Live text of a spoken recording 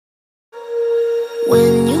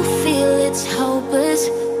When you feel it's hopeless,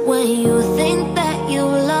 when you think that you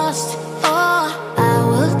lost, oh, I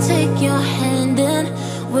will take your hand and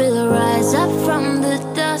we'll rise up from the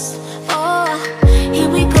dust. Oh, here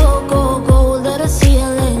we go, go, go, let us heal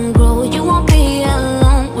and grow. You won't be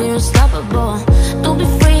alone, we're unstoppable. Don't be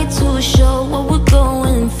afraid to show what we're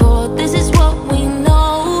going for. This is what we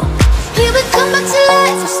know. Here we come back to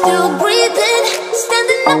life, we're still breathing.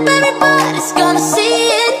 Standing up, everybody's gonna see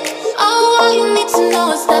it. Oh, all you need to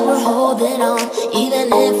know is that we're holding on. Even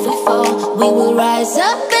if we fall, we will rise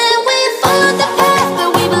up and we follow the path that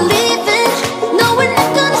we believe in. No, we're not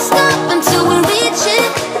gonna stop until we reach it.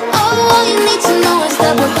 Oh, all you need to know is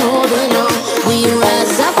that we're holding on. We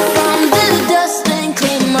rise up from the dust and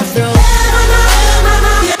clear my throat.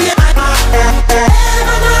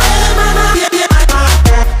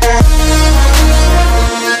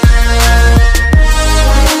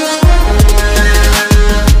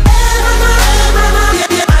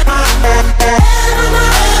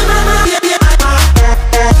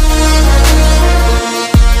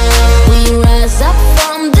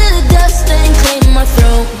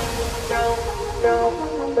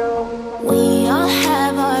 We all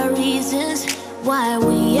have our reasons why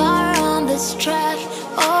we are on this track.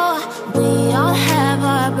 Oh, we all have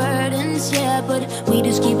our burdens, yeah, but we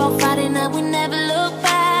just keep on fighting and we